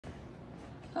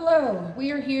Hello,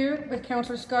 we are here with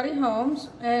Councillor Scotty Holmes,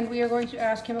 and we are going to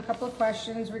ask him a couple of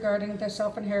questions regarding the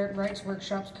self-inherent rights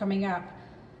workshops coming up.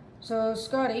 So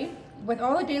Scotty, with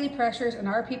all the daily pressures in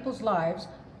our people's lives,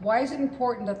 why is it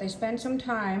important that they spend some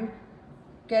time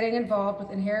getting involved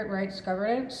with inherent rights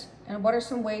governance, and what are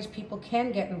some ways people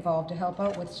can get involved to help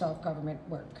out with self-government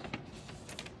work?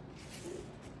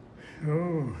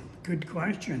 Oh, good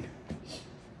question.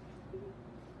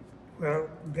 Well,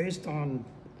 based on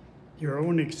your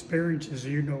own experiences,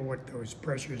 you know what those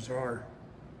pressures are.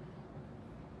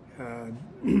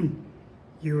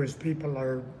 You as people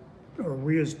are, or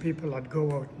we as people that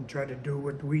go out and try to do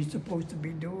what we're supposed to be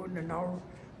doing in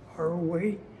our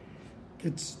way,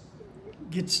 gets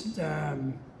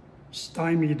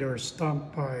stymied or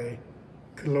stumped by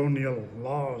colonial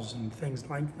laws and things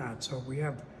like that. So we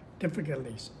have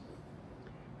difficulties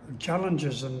or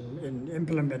challenges in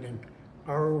implementing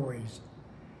our ways.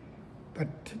 But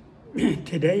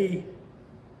today,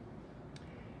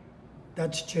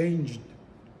 that's changed.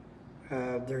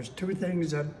 There's two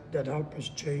things that help us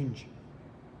change.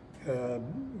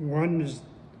 One is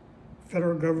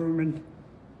federal government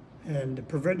and the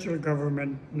provincial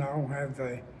government now have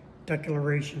a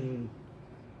Declaration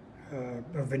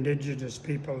of Indigenous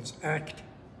Peoples Act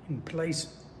in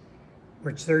place,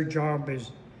 which their job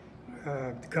is,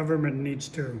 the government needs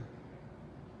to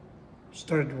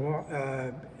start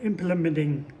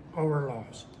implementing our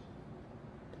laws.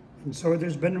 And so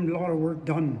there's been a lot of work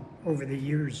done over the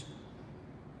years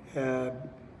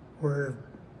where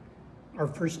our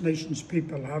First Nations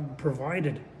people have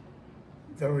provided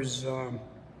those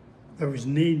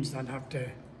needs that have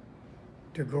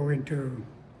to go into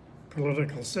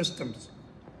political systems.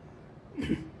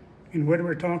 And what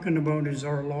we're talking about is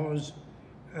our laws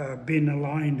being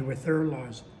aligned with their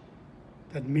laws.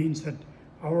 That means that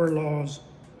our laws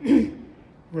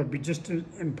will be just as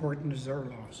important as their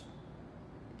laws.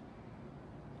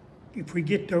 If we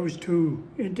get those two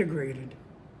integrated,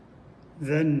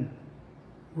 then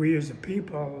we as a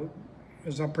people,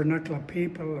 as Upper Nucla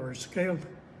people or Scaled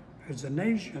as a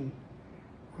nation,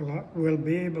 will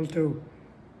be able to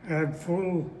have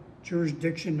full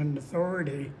jurisdiction and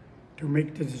authority to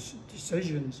make the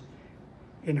decisions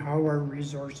in how our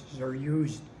resources are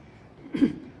used.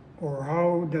 Or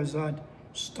how does that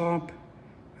stop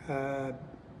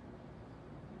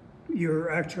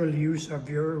your actual use of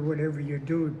your whatever you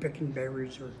do, picking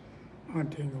berries or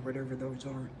hunting or whatever those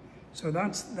are. So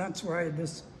that's why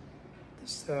this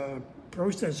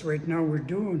process right now we're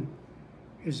doing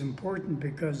is important,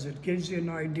 because it gives you an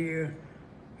idea.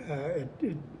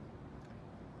 It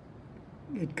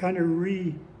kind of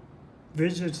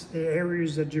revisits the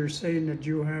areas that you're saying that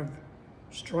you have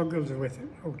struggles with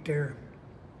out there,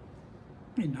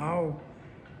 and how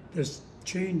this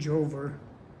changeover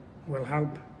will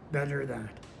help better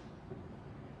that.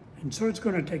 And so it's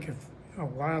going to take a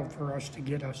while for us to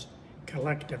get us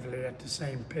collectively at the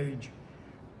same page.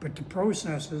 But the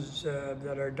processes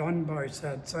that are done by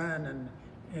Satsan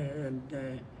and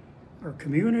our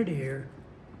community here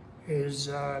is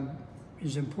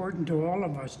important to all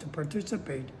of us to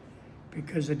participate,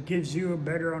 because it gives you a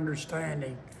better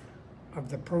understanding of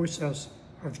the process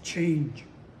of change.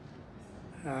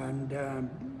 And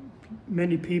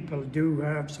many people do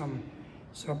have some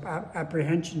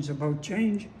apprehensions about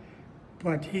change,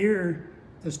 but here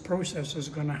this process is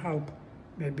going to help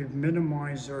maybe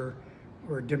minimize or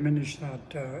diminish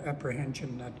that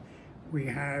apprehension that we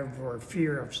have, or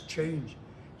fear of change.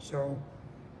 So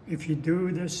if you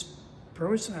do this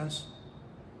process,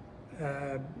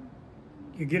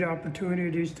 you get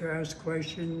opportunities to ask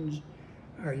questions,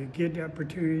 or you get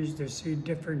opportunities to see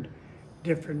different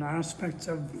aspects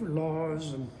of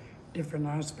laws and different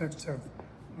aspects of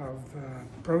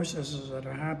processes that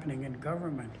are happening in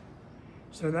government.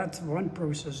 So that's one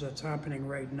process that's happening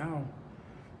right now.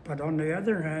 But on the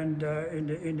other hand, in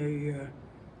the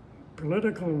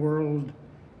political world,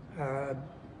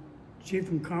 chief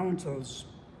and councils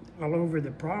all over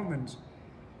the province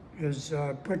has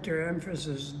put their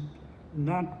emphasis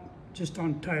not just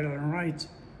on title and rights,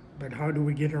 but how do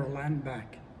we get our land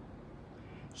back.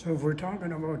 So if we're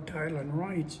talking about title and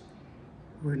rights,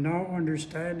 we're now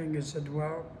understanding is that,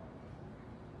 well,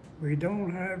 we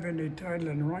don't have any title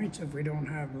and rights if we don't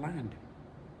have land.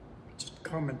 It's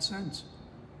common sense.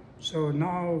 So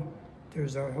now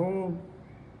there's a whole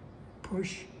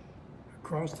push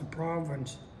across the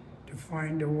province to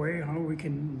find a way how we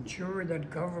can ensure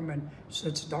that government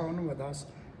sits down with us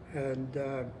and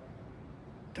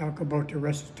talk about the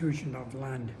restitution of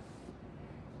land.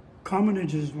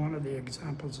 Commonage is one of the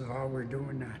examples of how we're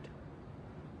doing that.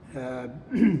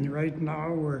 Right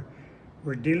now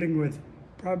we're dealing with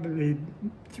probably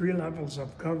 3 levels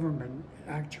of government,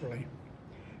 actually.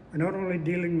 We're not only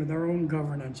dealing with our own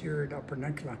governance here at Upper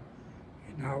Nicola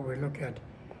and how we look at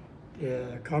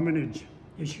the commonage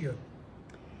issue,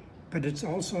 but it's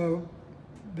also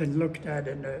been looked at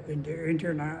in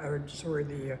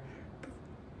the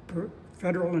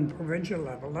federal and provincial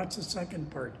level. That's the second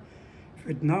part.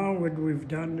 But now what we've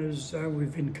done is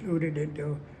we've included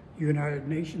into United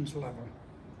Nations level.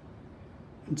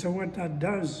 And so what that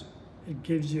does, it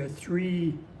gives you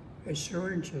 3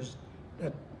 assurances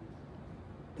that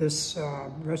this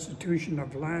restitution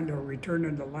of land or return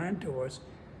of the land to us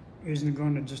isn't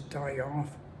going to just die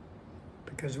off.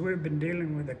 Because we've been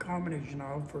dealing with the commonage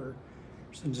now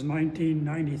since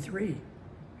 1993,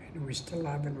 and we still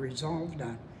haven't resolved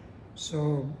that.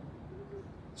 So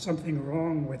something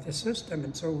wrong with the system,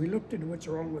 and so we looked at what's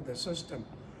wrong with the system.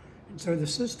 And so the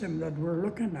system that we're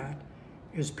looking at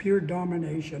is pure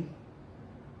domination,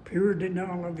 pure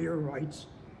denial of your rights,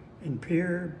 and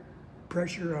pure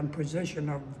pressure on possession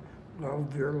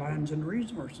of your lands and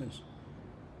resources.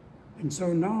 And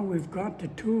so now we've got the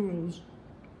tools,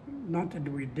 not that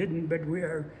we didn't, but we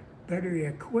are better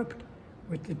equipped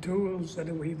with the tools that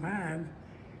we have,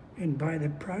 and by the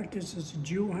practices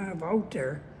that you have out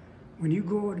there. When you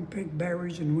go out and pick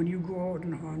berries, and when you go out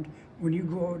and hunt, when you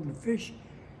go out and fish,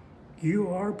 you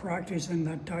are practicing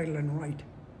that title and right.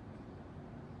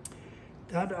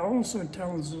 That also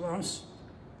tells us,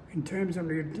 in terms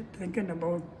of you're thinking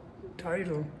about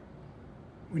title,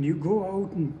 when you go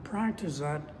out and practice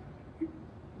that,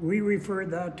 we refer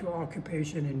that to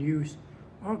occupation and use.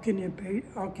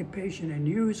 Occupation and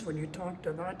use, when you talk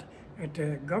to that at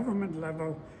the government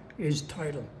level, is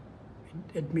title.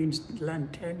 It means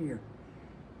land tenure.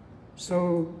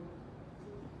 So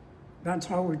that's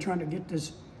how we're trying to get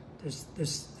this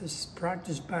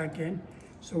practice back in.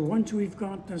 So once we've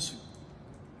got this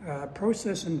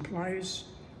process in place,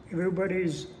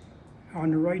 everybody's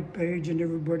on the right page and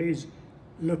everybody's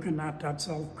looking at that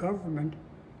self-government,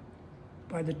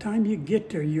 by the time you get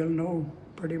there, you'll know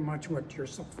pretty much what your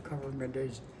self-government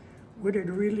is. What it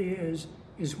really is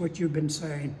what you've been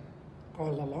saying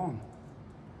all along.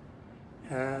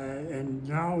 And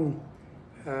now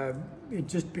it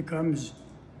just becomes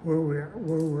where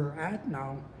we're at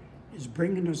now is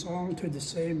bringing us all to the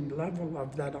same level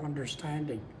of that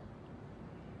understanding.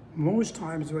 Most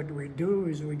times what we do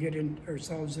is we get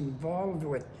ourselves involved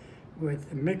with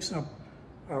a mix-up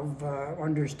of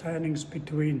understandings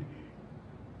between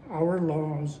our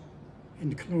laws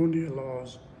and colonial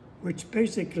laws, which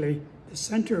basically the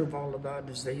center of all of that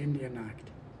is the Indian Act.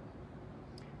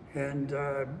 And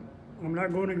I'm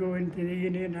not going to go into the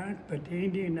Indian Act, but the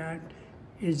Indian Act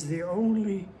is the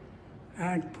only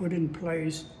act put in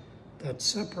place that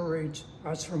separates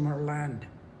us from our land.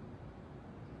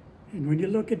 And when you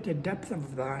look at the depth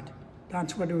of that,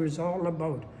 that's what it was all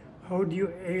about. How do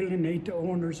you alienate the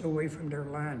owners away from their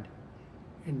land?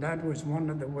 And that was one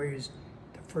of the ways,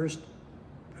 the first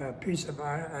piece of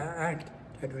act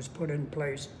that was put in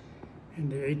place in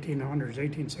the 1800s,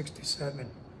 1867.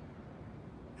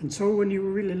 And so when you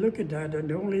really look at that, and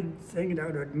the only thing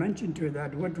that I would mention to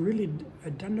that, what really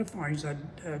identifies that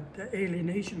the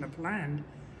alienation of land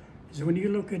is when you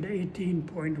look at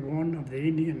 18.1 of the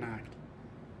Indian Act,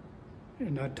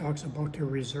 and that talks about the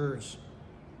reserves.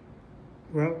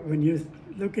 Well, when you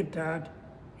look at that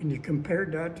and you compare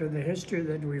that to the history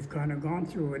that we've kind of gone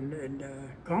through in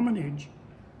commonage,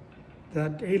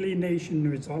 that alienation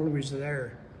was always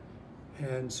there.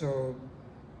 And so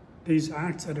these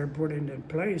acts that are put in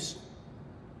place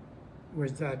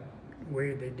was that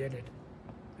way they did it.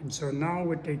 And so now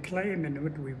what they claim and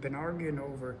what we've been arguing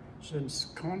over since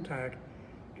contact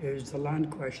is the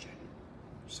land question.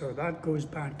 So that goes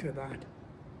back to that.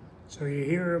 So you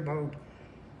hear about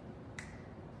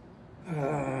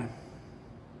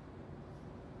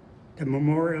the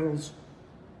memorials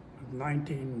of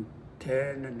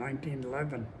 1910 and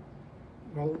 1911.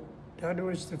 Well, that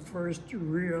was the first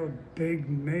real big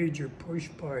major push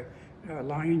by a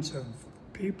alliance of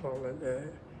people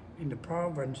in the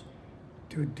province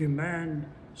to demand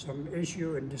some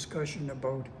issue and discussion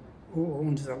about who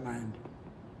owns the land.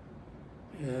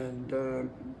 And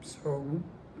so,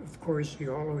 of course,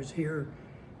 you always hear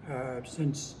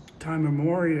since time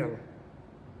immemorial,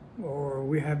 or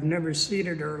we have never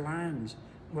ceded our lands.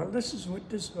 Well, this is what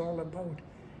this is all about.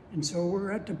 And so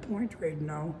we're at the point right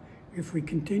now, if we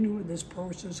continue with this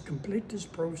process, complete this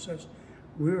process,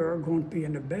 we are going to be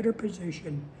in a better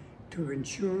position to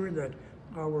ensure that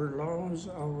our laws,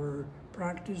 our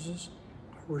practices,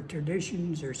 our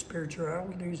traditions, our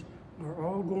spiritualities are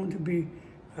all going to be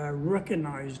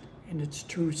recognized in its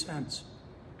true sense.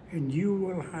 And you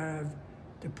will have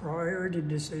the priority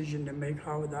decision to make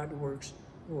how that works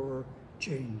or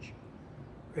change.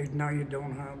 Right now you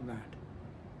don't have that.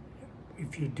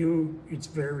 If you do, it's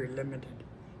very limited.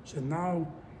 So now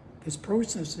this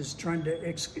process is trying to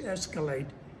escalate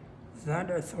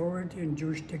that authority and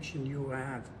jurisdiction you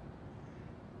have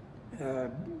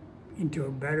into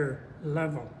a better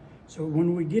level. So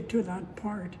when we get to that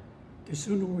part, the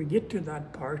sooner we get to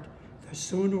that part, the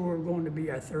sooner we're going to be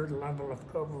a third level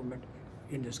of government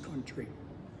in this country.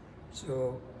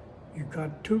 So you've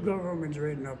got two governments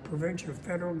right now, provincial,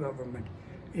 federal government,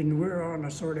 and we're on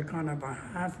a sort of kind of a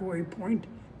halfway point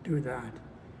to that.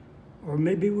 Or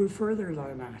maybe we're further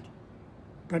than that.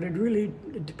 But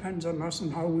it depends on us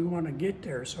and how we want to get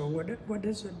there. So what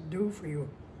does it do for you?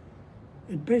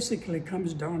 It basically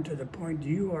comes down to the point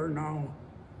you are now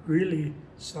really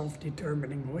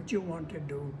self-determining what you want to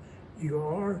do. You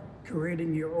are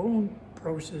creating your own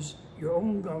process, your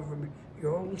own government,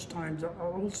 your own styles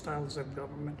of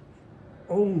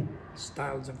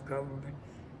government,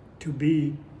 to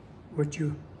be what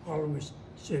you always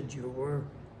said you were,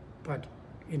 but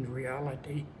in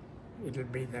reality, it'll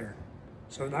be there.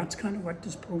 So that's kind of what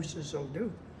this process will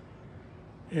do.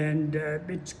 And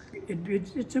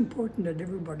it's important that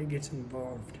everybody gets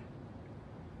involved.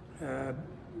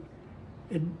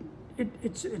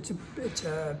 It's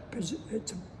a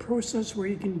process where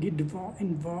you can get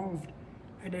involved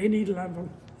at any level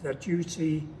that you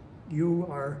see you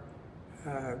are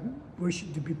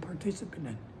wishing to be participant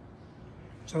in.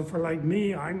 So for like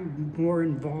me, I'm more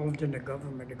involved in the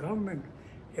government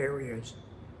areas.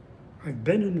 I've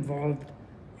been involved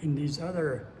in these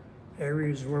other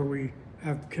areas where we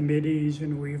have committees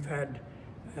and we've had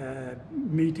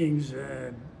meetings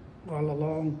all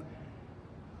along.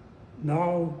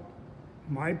 Now,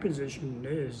 my position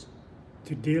is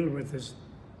to deal with this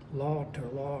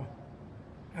law-to-law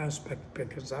aspect,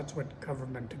 because that's what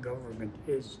government to government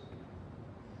is.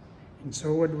 And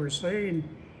so what we're saying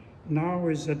now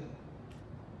is that,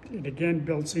 and again,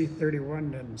 Bill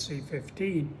C-31 and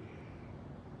C-15,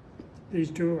 these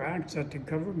two acts that the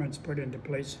government's put into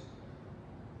place,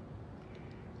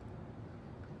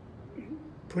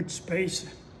 put space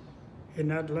in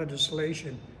that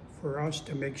legislation for us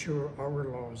to make sure our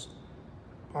laws,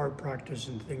 our practice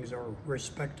and things are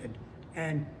respected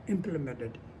and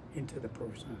implemented into the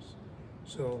process.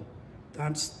 So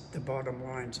that's the bottom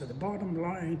line. So the bottom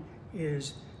line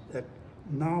is that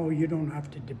now you don't have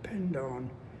to depend on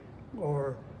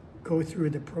or go through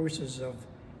the process of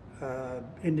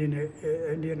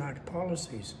Indian Act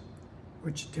policies,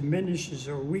 which diminishes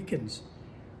or weakens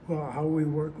how we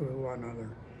work with one another.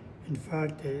 In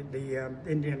fact, the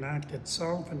Indian Act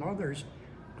itself and others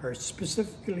are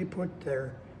specifically put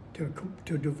there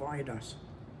to divide us.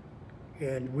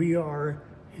 And we are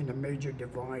in a major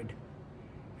divide,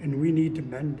 and we need to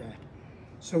mend that.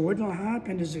 So what will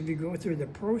happen is if you go through the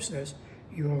process,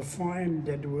 you will find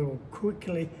that we'll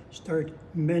quickly start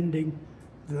mending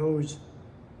those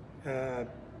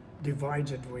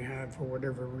divides that we have for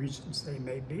whatever reasons they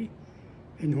may be.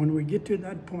 And when we get to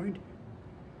that point,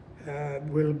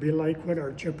 we'll be like what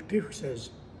our chapter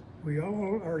says. We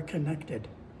all are connected.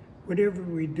 Whatever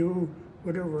we do,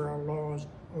 whatever our laws,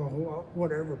 or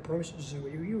whatever processes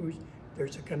we use,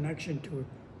 there's a connection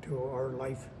to our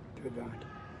life to that.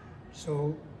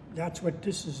 So that's what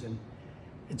this is in.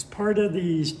 It's part of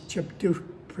the chapter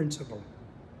principle,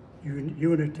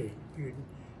 unity, you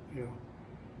know.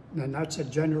 And that's a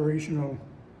generational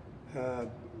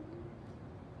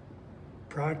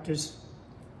practice.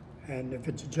 And if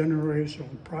it's a generational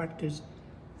practice,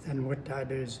 then what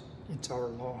that is, it's our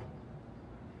law.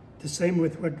 The same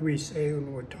with what we say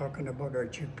when we're talking about our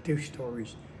chapter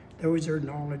stories. Those are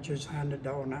knowledges handed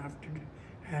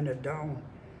down.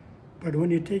 But when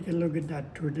you take a look at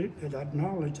that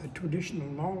knowledge, that traditional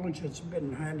knowledge that's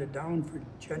been handed down for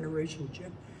generations,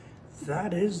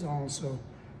 that is also,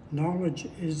 knowledge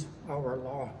is our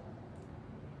law.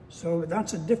 So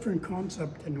that's a different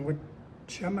concept than what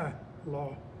Shema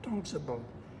law talks about.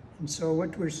 And so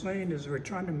what we're saying is we're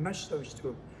trying to mesh those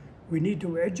two. We need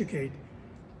to educate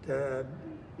the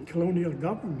colonial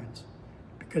governments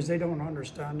because they don't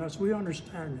understand us. We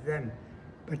understand them,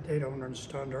 but they don't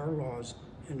understand our laws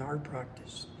and our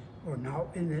practice, or now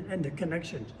and the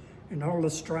connections and all the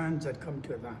strands that come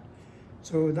to that.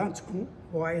 So that's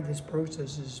why this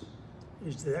process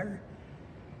is there.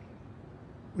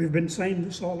 We've been saying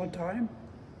this all the time.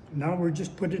 Now we're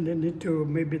just putting it into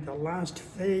maybe the last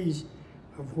phase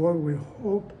of where we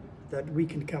hope that we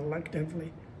can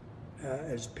collectively,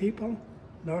 as people,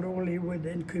 not only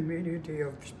within community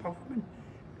of Spokane,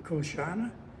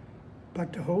 Koshana,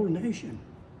 but the whole nation.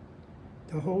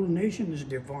 the whole nation is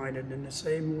divided in the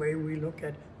same way we look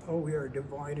at how we are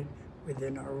divided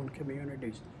within our own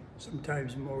communities,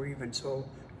 sometimes more even so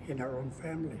in our own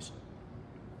families.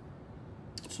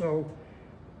 So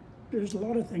there's a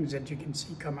lot of things that you can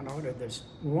see coming out of this.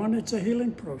 One, it's a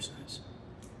healing process.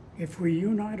 If we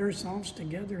unite ourselves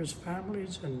together as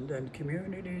families and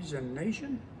communities and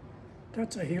nation,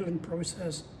 that's a healing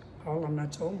process all on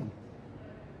its own.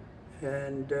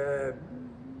 And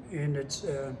it's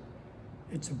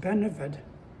a benefit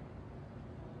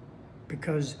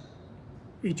because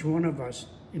each one of us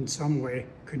in some way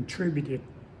contributed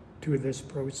to this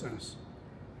process.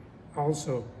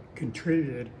 Also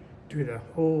contributed to the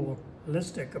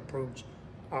holistic approach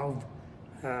of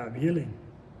healing.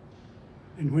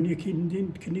 And when you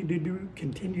continue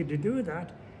to do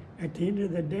that, at the end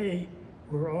of the day,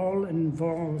 we're all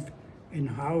involved in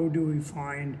how do we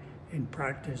find and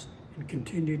practice and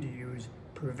continue to use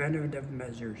preventative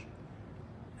measures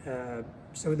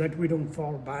so that we don't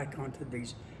fall back onto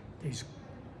these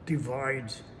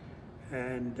divides,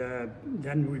 and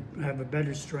then we have a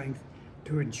better strength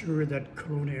to ensure that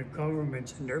colonial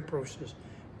governments and their process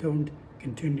don't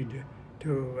continue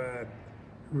to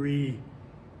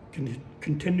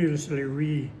continuously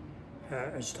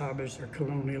re-establish their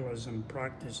colonialism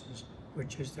practices,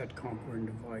 which is that conquer and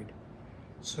divide.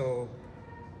 So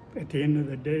at the end of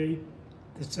the day,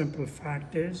 the simple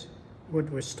fact is, what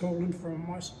was stolen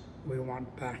from us, we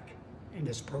want back in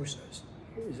this process.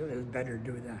 It's better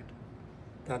do that.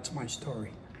 That's my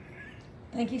story.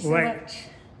 Thank you so much.